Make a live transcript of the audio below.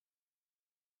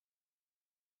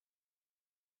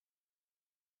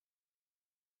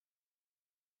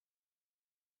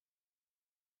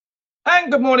And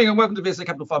good morning and welcome to VSA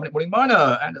Capital 5 Minute Morning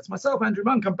Miner. And it's myself, Andrew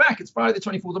Monk. I'm back. It's Friday the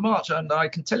 24th of March and I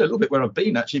can tell you a little bit where I've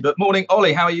been actually. But morning,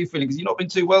 Ollie, how are you feeling? Because you've not been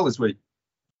too well this week.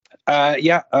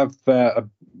 Yeah, I'm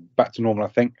back to normal, I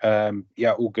think.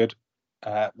 Yeah, all good.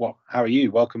 How are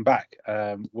you? Welcome back.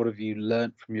 What have you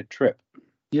learned from your trip?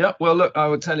 Yeah, well, look, I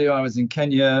would tell you I was in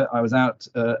Kenya. I was out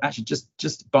actually just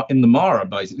in the Mara,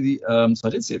 basically. So I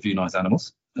did see a few nice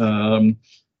animals.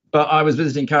 But I was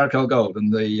visiting Caracal Gold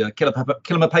and the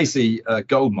Kilimapesi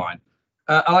gold mine.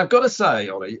 And I've got to say,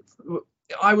 Ollie,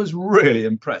 I was really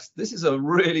impressed. This is a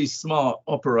really smart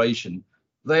operation.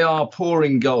 They are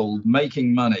pouring gold,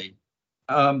 making money.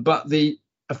 But the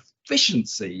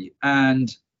efficiency and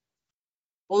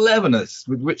cleverness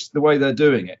with which the way they're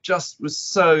doing it just was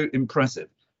so impressive.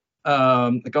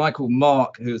 A guy called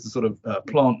Mark, who's the sort of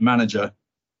plant manager,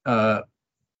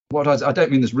 I don't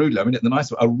mean this rudely, I mean it the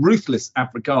nice way, a ruthless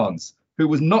Afrikaans who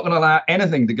was not going to allow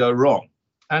anything to go wrong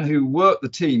and who worked the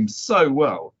team so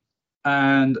well.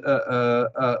 And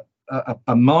a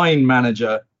mine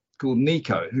manager called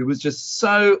Nico, who was just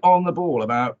so on the ball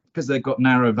about, because they've got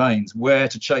narrow veins, where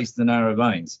to chase the narrow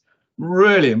veins.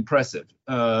 Really impressive.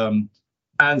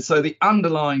 And so the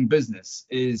underlying business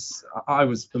is, I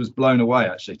was blown away,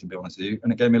 actually, to be honest with you,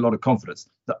 and it gave me a lot of confidence.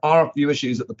 There are a few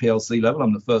issues at the PLC level.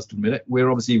 I'm the first to admit it. We're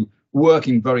obviously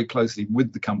working very closely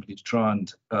with the company to try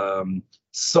and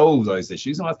solve those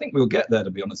issues, and I think we'll get there, to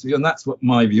be honest with you. And that's what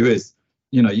my view is.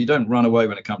 You know, you don't run away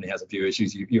when a company has a few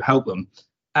issues. You help them,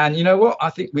 and you know what? I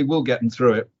think we will get them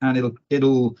through it, and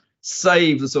it'll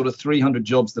save the sort of 300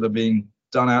 jobs that are being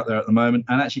done out there at the moment,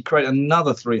 and actually create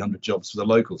another 300 jobs for the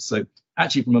locals. So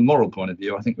actually, from a moral point of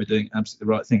view, I think we're doing absolutely the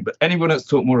right thing. But anyone else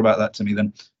talk more about that to me,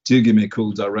 then do give me a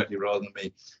call directly rather than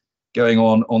me going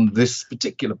on this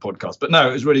particular podcast. But no,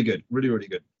 it was really good, really, really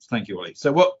good. Thank you, Ollie.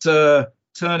 So what,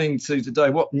 turning to today,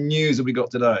 what news have we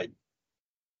got today?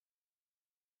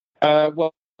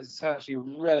 Well, it's actually a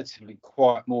relatively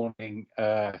quiet morning.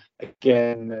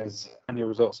 Again, there's annual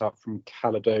results out from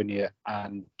Caledonia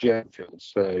and Gemfield.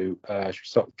 So should we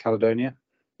start with Caledonia?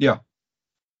 Yeah.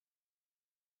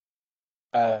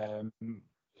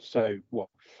 So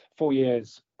 4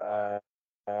 years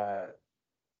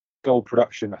gold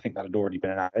production, I think that had already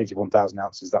been at 81,000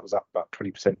 ounces. That was up about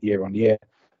 20% year on year.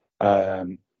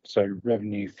 So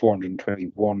revenue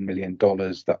 $421 million.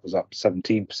 That was up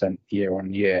 17% year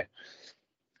on year.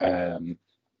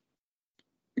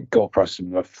 Gold prices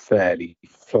were fairly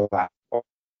flat.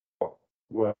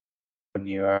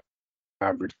 Revenue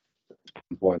average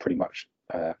pretty much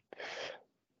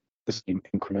the same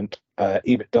increment.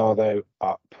 EBITDA though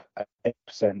up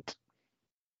 8%,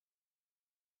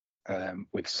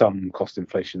 with some cost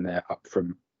inflation there, up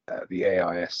from the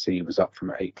AISC was up from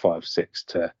 856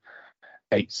 to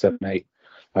 878,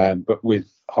 but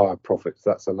with higher profits,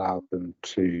 that's allowed them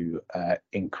to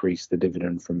increase the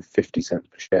dividend from 50 cents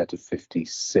per share to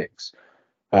 56.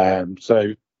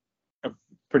 So a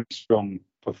pretty strong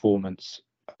performance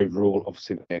overall.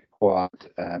 Obviously, they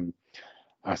acquired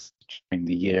assets during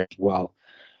the year as well,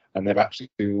 and they've actually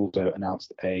also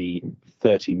announced a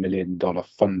 $30 million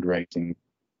fundraising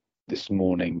this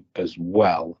morning as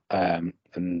well, and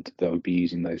they'll be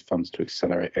using those funds to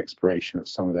accelerate exploration of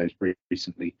some of those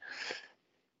recently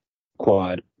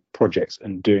acquired projects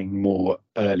and doing more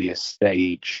earlier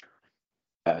stage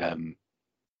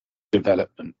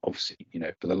development. Obviously, you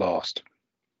know, for the last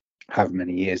however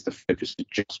many years, the focus has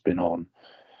just been on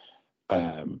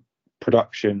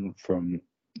production from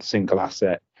single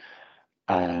asset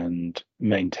and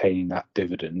maintaining that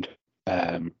dividend,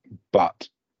 but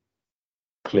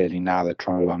clearly now they're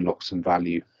trying to unlock some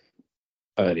value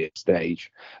earlier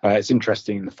stage. It's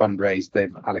interesting, in the fundraise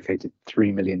they've allocated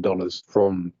 $3 million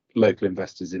from local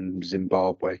investors in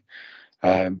Zimbabwe,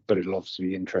 but it'll obviously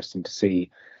be interesting to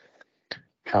see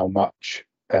how much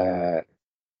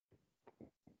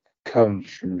comes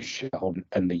from shareholding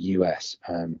in the US,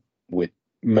 with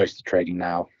most of the trading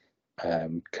now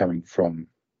coming from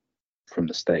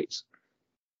the States.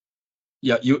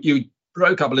 Yeah, you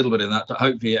broke up a little bit in that, but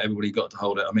hopefully everybody got to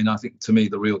hold it. I mean, I think to me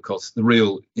the real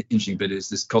interesting bit is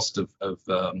this cost of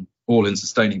all-in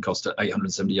sustaining cost at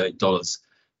 $878,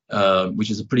 which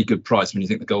is a pretty good price when you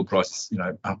think the gold price is, you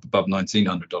know, up above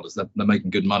 $1,900. They're making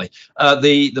good money.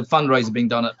 The fundraiser being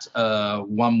done at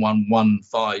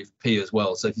 1115p as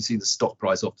well. So if you see the stock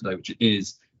price off today, which it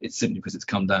is, it's simply because it's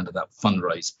come down to that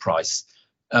fundraise price.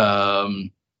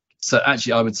 So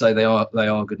actually, I would say they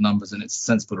are good numbers, and it's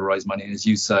sensible to raise money. And as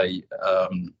you say,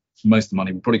 most of the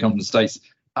money will probably come from the States.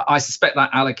 I suspect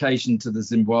that allocation to the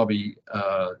Zimbabwe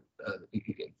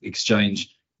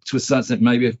exchange, to a certain extent,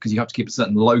 maybe because you have to keep a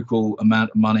certain local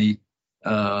amount of money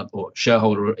or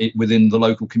shareholder within the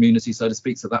local community, so to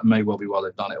speak. So that may well be why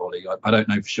they've done it, Ollie. I don't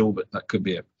know for sure, but that could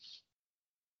be it.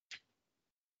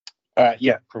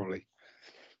 Yeah, probably.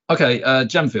 Okay,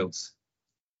 Gemfields.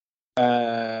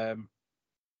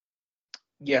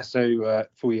 Yeah, so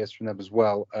 4 years from them as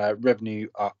well. Revenue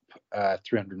up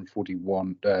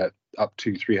 341, up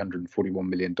to $341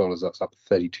 million. That's up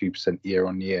 32% year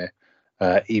on year.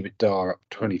 EBITDA up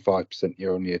 25%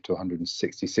 year on year to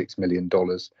 $166 million.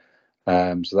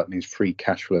 So that means free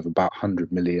cash flow of about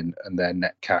 100 million, and their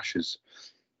net cash has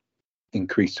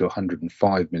increased to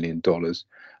 $105 million.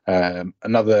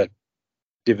 Another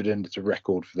dividend, it's a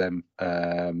record for them,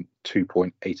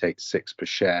 2.886 per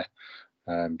share.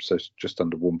 So it's just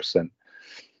under 1%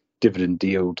 dividend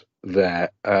yield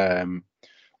there.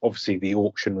 Obviously, the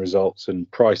auction results and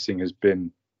pricing has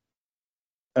been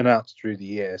announced through the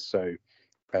year, so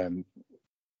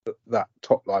that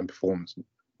top line performance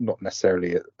not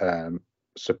necessarily a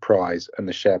surprise, and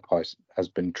the share price has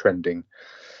been trending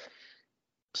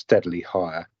steadily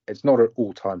higher. It's not at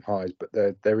all-time highs, but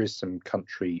there is some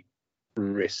country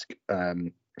risk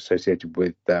associated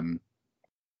with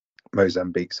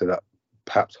Mozambique, so that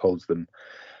perhaps holds them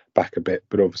back a bit.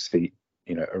 But obviously,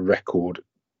 a record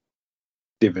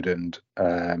dividend,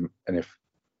 and if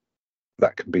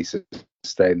that can be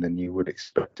sustained, then you would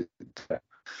expect it to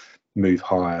move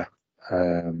higher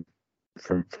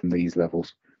from these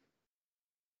levels.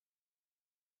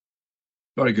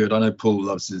 Very good. I know Paul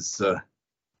loves his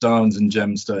diamonds and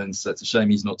gemstones, so it's a shame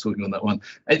he's not talking on that one.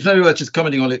 It's very worth just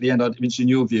commenting on it at the end. I'd mention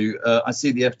your view. I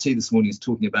see the FT this morning is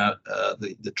talking about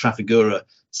the Trafigura,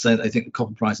 saying that they think the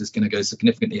copper price is going to go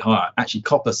significantly higher. Actually,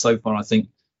 copper so far, I think,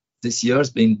 this year has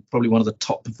been probably one of the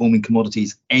top performing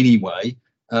commodities anyway.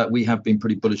 We have been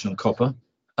pretty bullish on copper.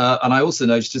 And I also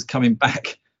noticed, just coming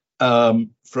back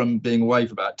from being away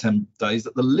for about 10 days,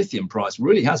 that the lithium price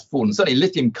really has fallen. Certainly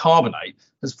lithium carbonate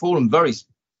has fallen very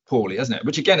poorly, hasn't it?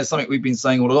 Which again is something we've been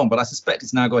saying all along, but I suspect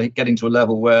it's now getting to a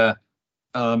level where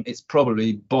it's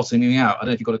probably bottoming out. I don't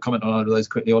know if you've got a comment on either of those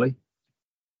quickly, Ollie.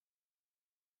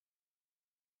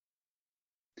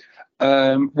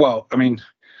 Well, I mean,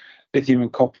 lithium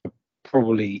and copper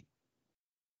probably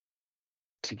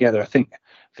together. I think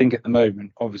at the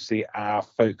moment, obviously, our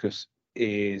focus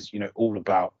is, all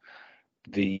about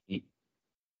the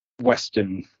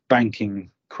Western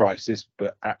banking crisis,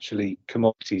 but actually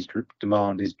commodities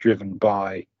demand is driven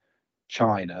by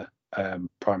China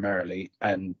primarily,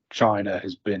 and China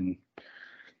has been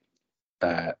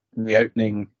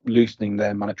loosening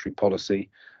their monetary policy.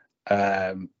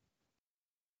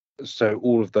 So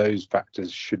all of those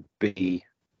factors should be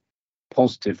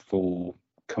positive for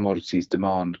commodities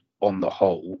demand on the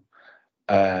whole.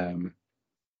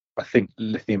 I think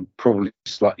lithium probably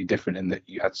slightly different in that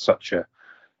you had such a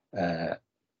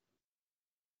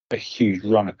huge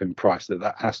run up in price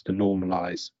that has to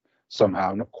normalize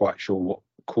somehow. I'm not quite sure what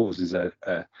causes a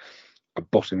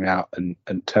bottoming out and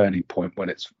turning point when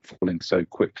it's falling so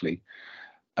quickly.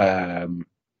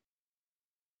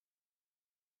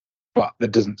 But there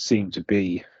doesn't seem to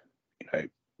be,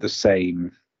 the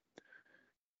same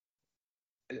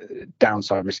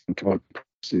downside risk in commodity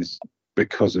prices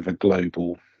because of a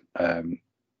global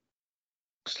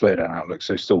slowdown outlook.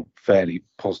 So still fairly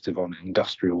positive on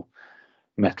industrial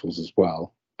metals as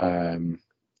well. And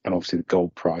obviously the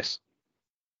gold price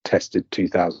tested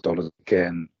 $2,000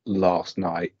 again last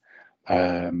night.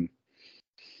 And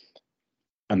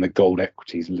the gold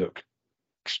equities look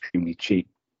extremely cheap.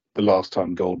 The last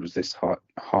time gold was this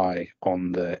high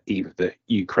on the eve of the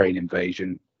Ukraine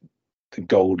invasion, the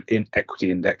gold equity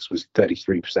index was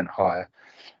 33% higher,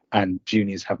 and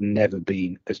juniors have never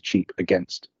been as cheap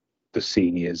against the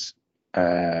seniors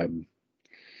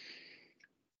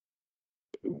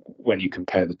when you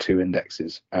compare the two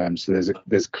indexes. So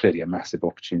there's clearly a massive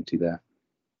opportunity there.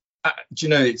 Do you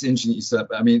know, it's interesting you said,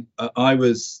 I mean, I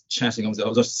was chatting, I was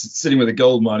just sitting with a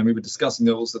gold mine, and we were discussing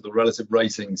also the relative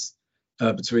ratings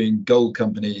between gold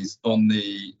companies on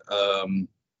the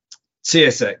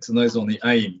TSX and those on the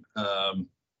AIM.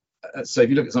 So if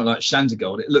you look at something like Shanta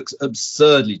Gold, it looks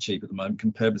absurdly cheap at the moment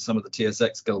compared with some of the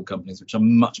TSX gold companies, which are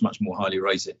much, much more highly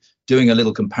rated. Doing a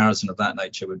little comparison of that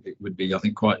nature would be, I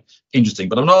think, quite interesting.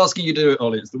 But I'm not asking you to do it,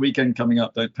 Ollie. It's the weekend coming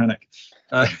up. Don't panic.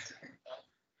 So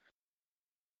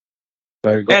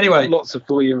we've got anyway, lots of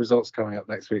full year results coming up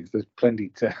next week. So there's plenty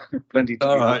to be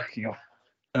working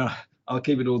on. I'll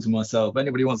keep it all to myself. If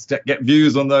anybody wants to get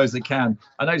views on those, they can.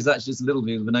 I noticed actually just a little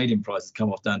view of the vanadium price has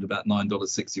come off down to about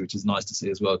 $9.60, which is nice to see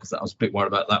as well, because I was a bit worried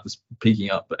about that was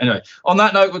peaking up. But anyway, on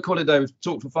that note, we'll call it a day. We've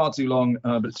talked for far too long,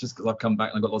 but it's just because I've come back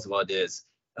and I've got lots of ideas.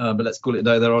 But let's call it a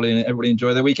day there, Ollie, and everybody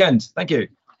enjoy their weekend. Thank you.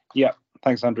 Yeah,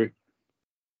 thanks, Andrew.